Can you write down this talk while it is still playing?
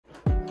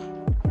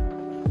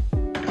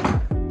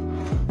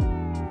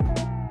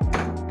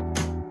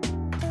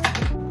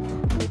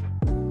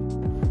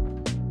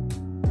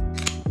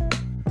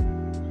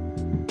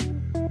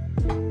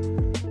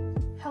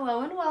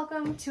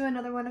welcome to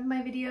another one of my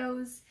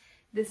videos.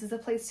 This is a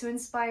place to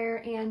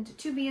inspire and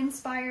to be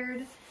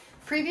inspired.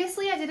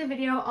 Previously, I did a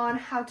video on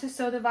how to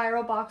sew the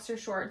viral boxer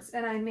shorts,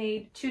 and I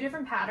made 2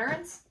 different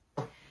patterns.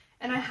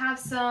 And I have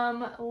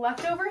some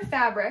leftover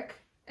fabric,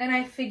 and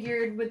I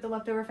figured with the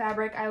leftover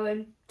fabric, I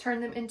would turn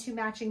them into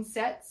matching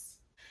sets.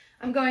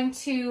 I'm going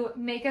to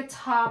make a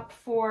top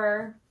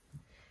for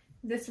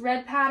this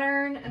red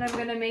pattern, and I'm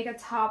gonna make a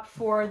top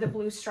for the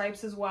blue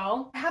stripes as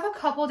well. I have a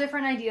couple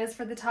different ideas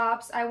for the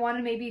tops. I want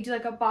to maybe do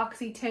like a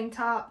boxy tank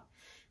top,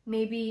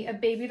 maybe a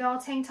baby doll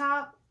tank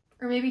top,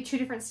 or maybe 2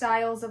 different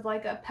styles of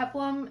like a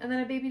peplum and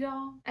then a baby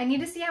doll. I need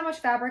to see how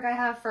much fabric I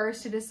have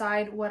first to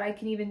decide what I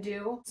can even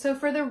do. So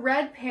for the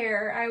red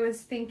pair, I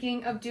was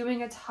thinking of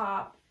doing a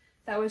top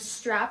that was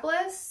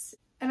strapless,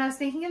 and I was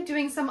thinking of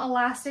doing some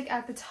elastic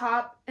at the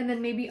top and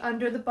then maybe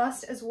under the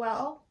bust as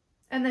well.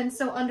 And then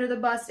so under the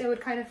bust, it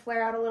would kind of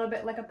flare out a little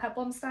bit like a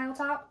peplum style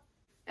top.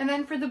 And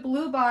then for the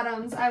blue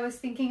bottoms, I was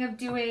thinking of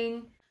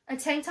doing a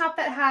tank top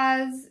that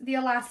has the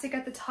elastic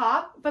at the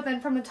top, but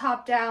then from the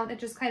top down, it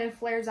just kind of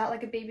flares out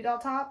like a baby doll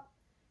top.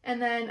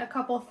 And then a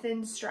couple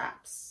thin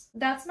straps.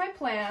 That's my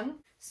plan.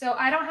 So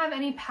I don't have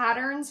any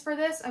patterns for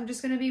this. I'm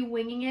just gonna be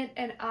winging it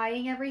and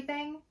eyeing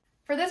everything.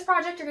 For this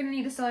project, you're gonna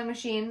need a sewing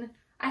machine.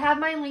 I have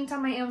mine linked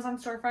on my Amazon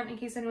storefront in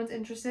case anyone's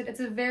interested. It's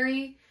a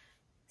very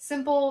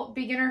simple,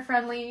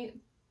 beginner-friendly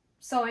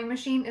sewing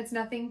machine. It's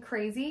nothing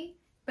crazy,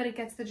 but it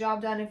gets the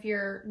job done if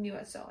you're new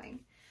at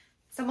sewing.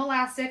 Some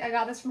elastic. I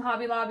got this from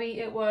Hobby Lobby.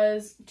 It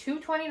was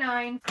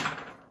 $2.29.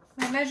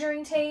 My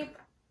measuring tape,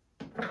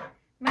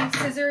 my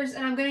scissors,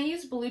 and I'm going to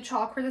use blue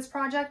chalk for this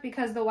project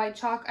because the white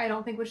chalk I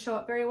don't think would show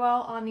up very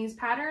well on these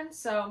patterns.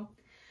 So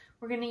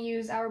we're going to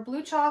use our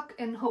blue chalk,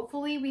 and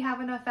hopefully we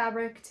have enough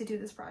fabric to do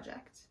this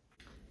project.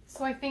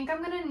 So I think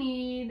I'm going to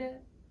need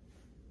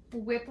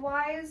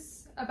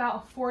width-wise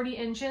about 40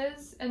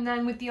 inches, and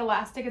then with the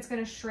elastic it's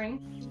going to shrink.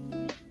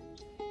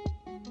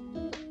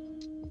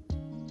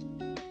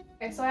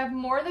 Okay, so I have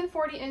more than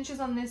 40 inches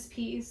on this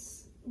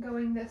piece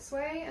going this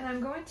way, and I'm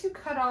going to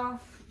cut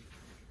off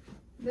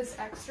this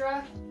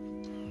extra.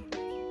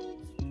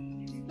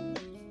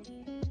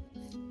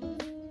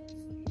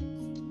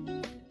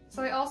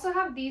 So I also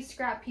have these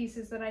scrap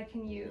pieces that I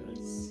can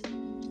use.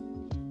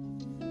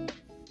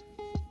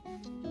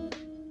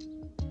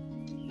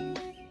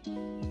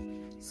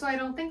 So I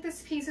don't think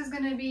this piece is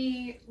going to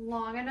be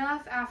long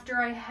enough after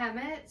I hem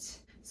it.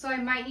 So I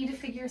might need to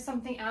figure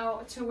something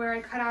out to where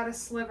I cut out a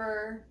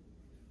sliver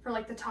for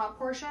like the top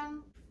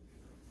portion.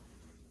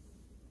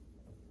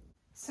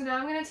 So now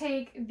I'm going to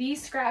take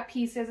these scrap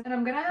pieces, and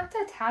I'm going to have to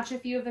attach a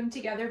few of them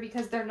together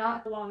because they're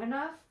not long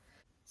enough.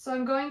 So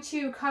I'm going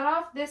to cut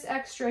off this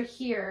extra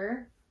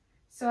here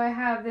so I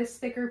have this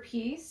thicker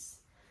piece.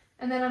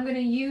 And then I'm going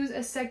to use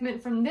a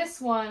segment from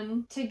this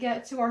one to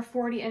get to our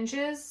 40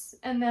 inches,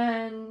 and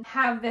then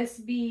have this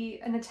be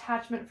an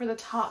attachment for the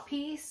top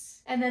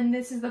piece. And then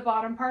this is the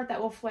bottom part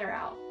that will flare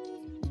out.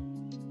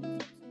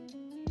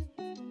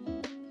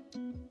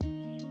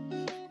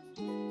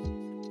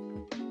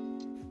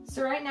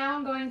 So right now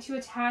I'm going to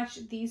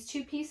attach these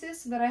 2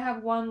 pieces so that I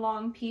have one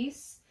long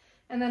piece.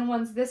 And then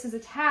once this is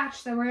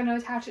attached, then we're going to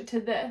attach it to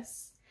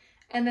this.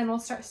 And then we'll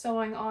start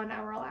sewing on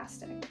our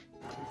elastic.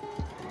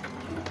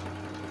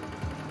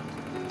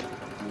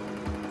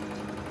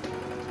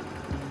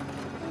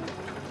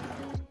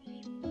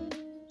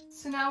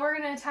 So now we're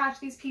going to attach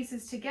these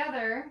pieces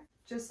together,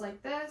 just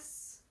like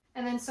this.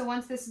 And then so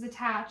once this is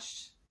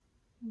attached,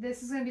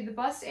 this is going to be the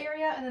bust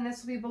area, and then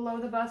this will be below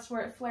the bust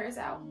where it flares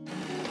out.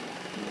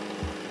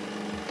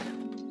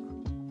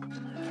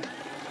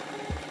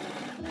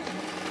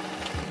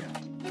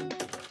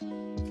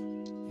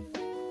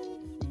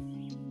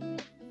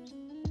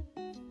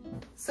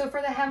 So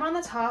for the hem on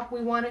the top,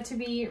 we want it to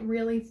be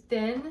really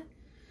thin.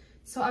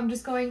 So I'm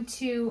just going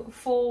to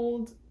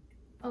fold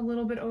a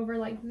little bit over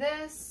like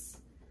this,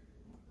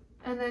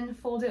 and then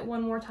fold it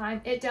one more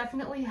time. It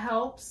definitely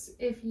helps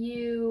if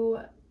you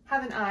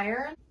have an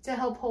iron to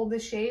help hold the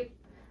shape,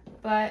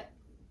 but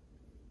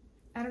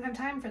I don't have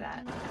time for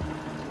that.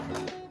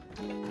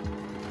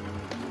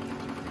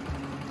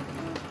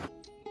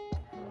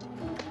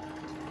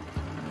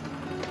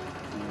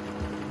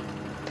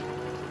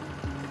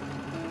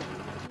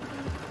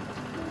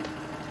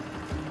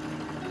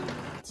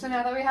 So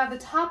now that we have the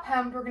top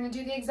hemmed, we're going to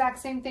do the exact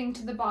same thing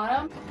to the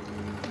bottom.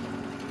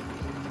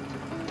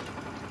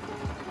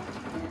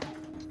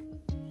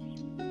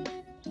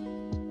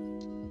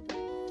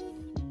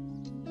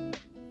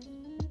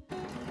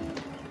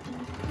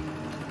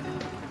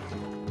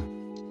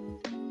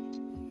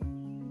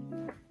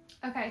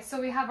 Okay,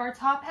 so we have our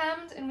top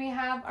hemmed and we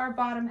have our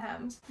bottom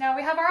hemmed. Now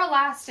we have our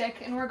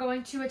elastic, and we're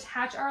going to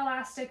attach our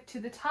elastic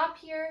to the top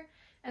here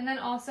and then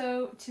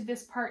also to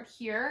this part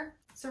here.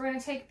 So we're going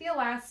to take the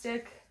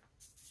elastic,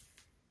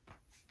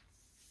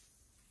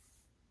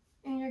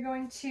 and you're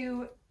going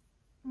to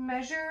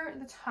measure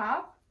the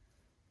top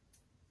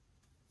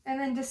and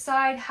then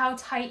decide how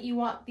tight you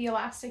want the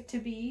elastic to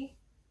be.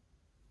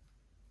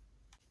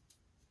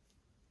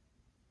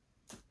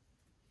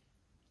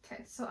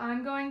 Okay, so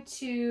I'm going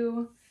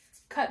to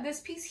cut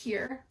this piece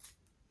here,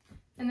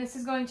 and this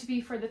is going to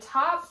be for the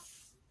top.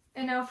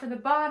 And now for the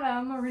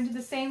bottom, we're going to do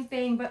the same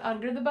thing, but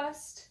under the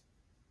bust.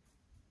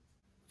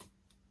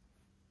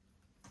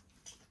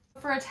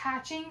 For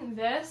attaching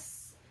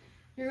this,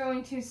 you're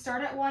going to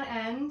start at one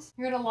end,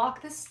 you're going to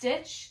lock the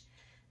stitch,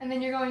 and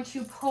then you're going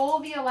to pull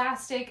the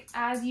elastic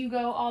as you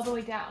go all the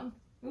way down.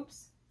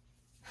 Oops.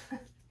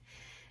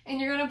 And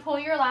you're going to pull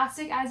your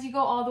elastic as you go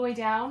all the way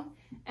down,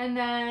 and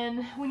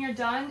then when you're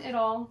done,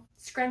 it'll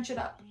scrunch it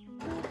up.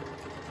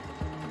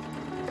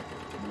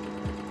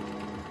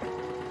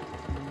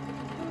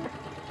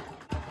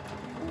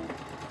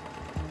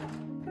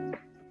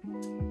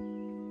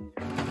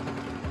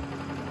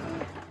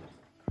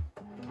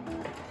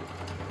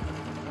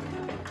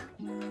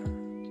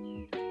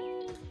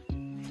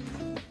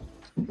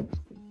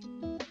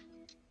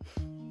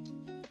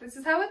 This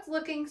is how it's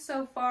looking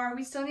so far.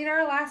 We still need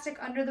our elastic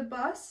under the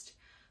bust,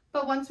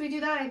 but once we do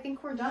that, I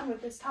think we're done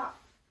with this top.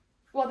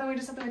 Well, then we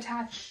just have to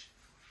attach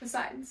the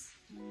sides.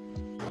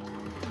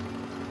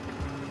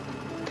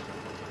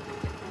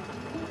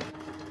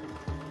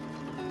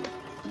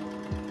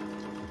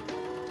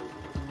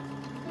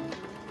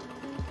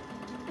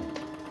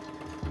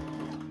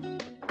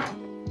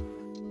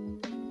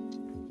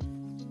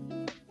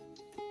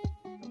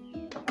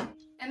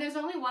 And there's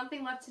only one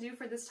thing left to do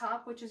for this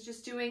top, which is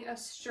just doing a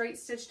straight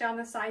stitch down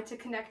the side to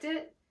connect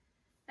it,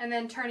 and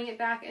then turning it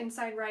back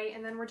inside right,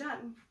 and then we're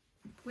done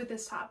with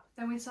this top.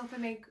 Then we still have to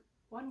make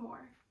one more.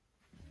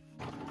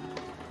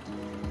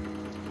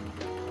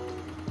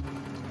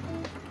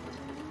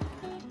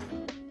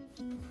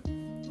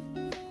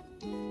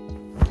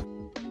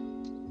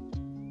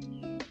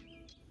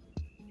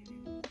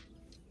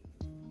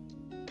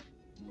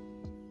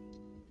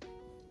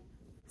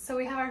 So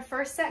we have our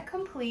first set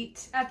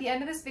complete. At the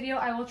end of this video,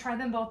 I will try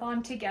them both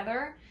on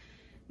together.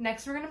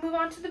 Next, we're gonna move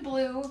on to the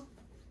blue.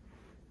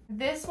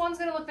 This one's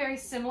gonna look very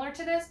similar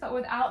to this, but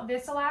without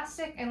this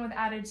elastic and with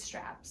added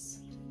straps.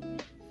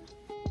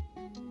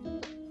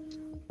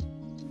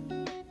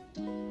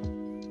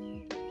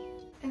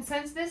 And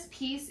since this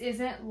piece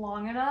isn't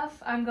long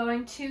enough, I'm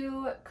going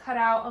to cut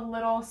out a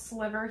little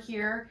sliver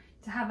here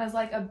to have as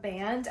like a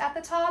band at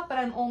the top, but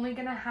I'm only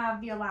gonna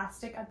have the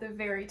elastic at the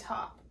very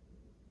top,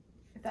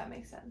 if that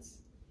makes sense.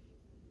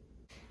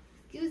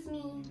 Excuse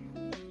me.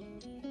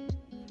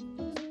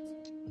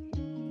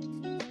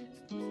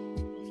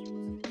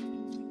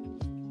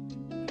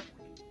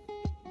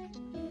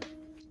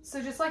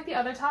 So just like the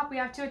other top, we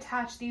have to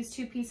attach these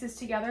two pieces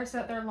together so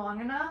that they're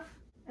long enough.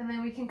 And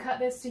then we can cut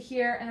this to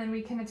here, and then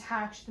we can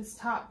attach this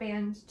top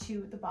band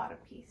to the bottom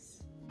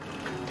piece.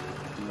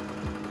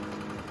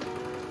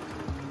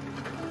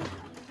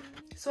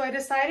 So I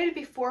decided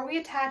before we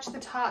attach the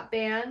top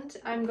band,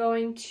 I'm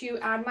going to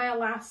add my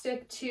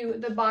elastic to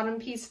the bottom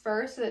piece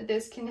first so that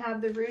this can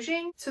have the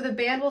ruching. So the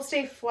band will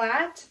stay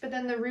flat, but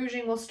then the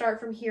ruching will start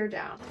from here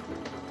down.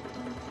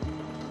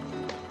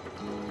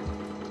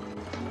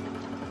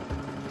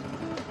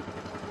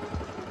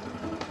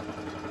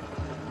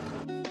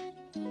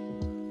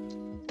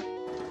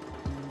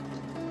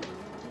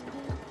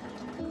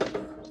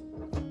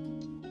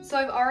 So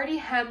I've already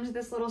hemmed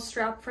this little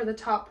strap for the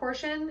top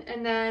portion,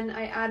 and then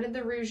I added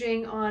the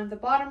ruching on the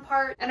bottom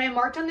part, and I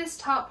marked on this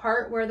top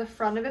part where the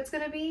front of it's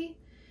gonna be,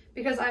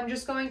 because I'm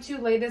just going to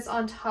lay this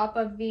on top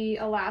of the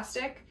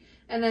elastic,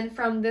 and then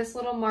from this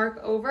little mark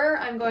over,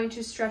 I'm going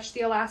to stretch the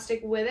elastic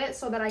with it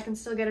so that I can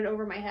still get it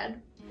over my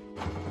head.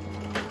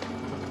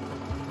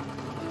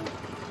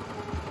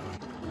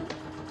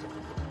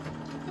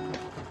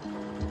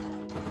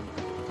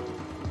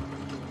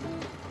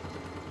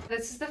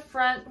 This is the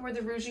front where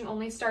the ruching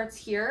only starts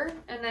here,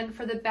 and then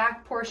for the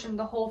back portion,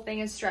 the whole thing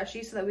is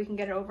stretchy so that we can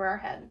get it over our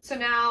head. So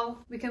now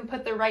we can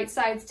put the right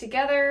sides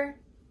together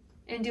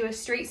and do a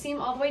straight seam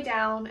all the way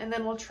down, and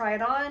then we'll try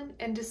it on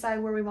and decide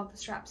where we want the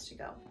straps to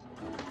go.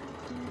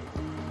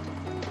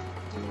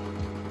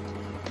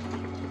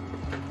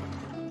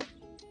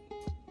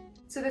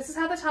 So this is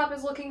how the top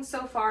is looking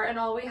so far, and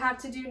all we have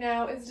to do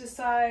now is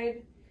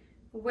decide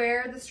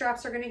where the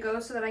straps are going to go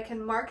so that I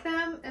can mark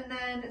them and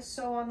then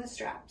sew on the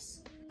straps.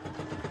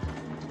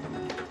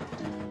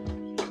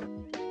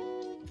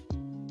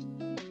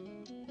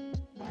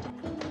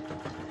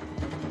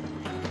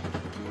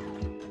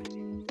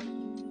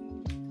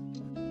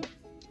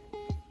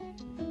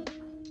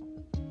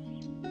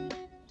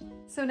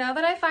 So now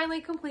that I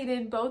finally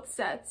completed both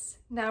sets,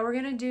 now we're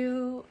gonna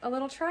do a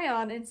little try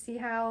on and see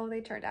how they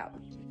turned out.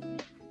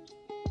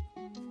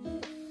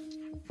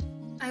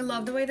 I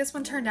love the way this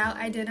one turned out.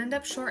 I did end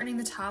up shortening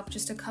the top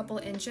just a couple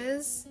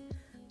inches,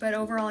 but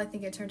overall I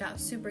think it turned out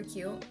super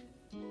cute.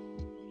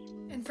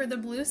 And for the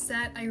blue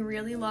set, I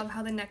really love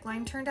how the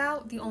neckline turned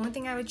out. The only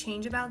thing I would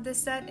change about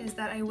this set is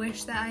that I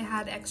wish that I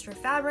had extra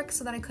fabric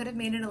so that I could have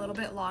made it a little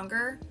bit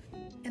longer.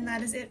 And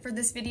that is it for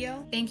this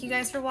video. Thank you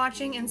guys for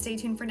watching, and stay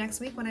tuned for next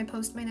week when I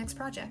post my next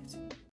project.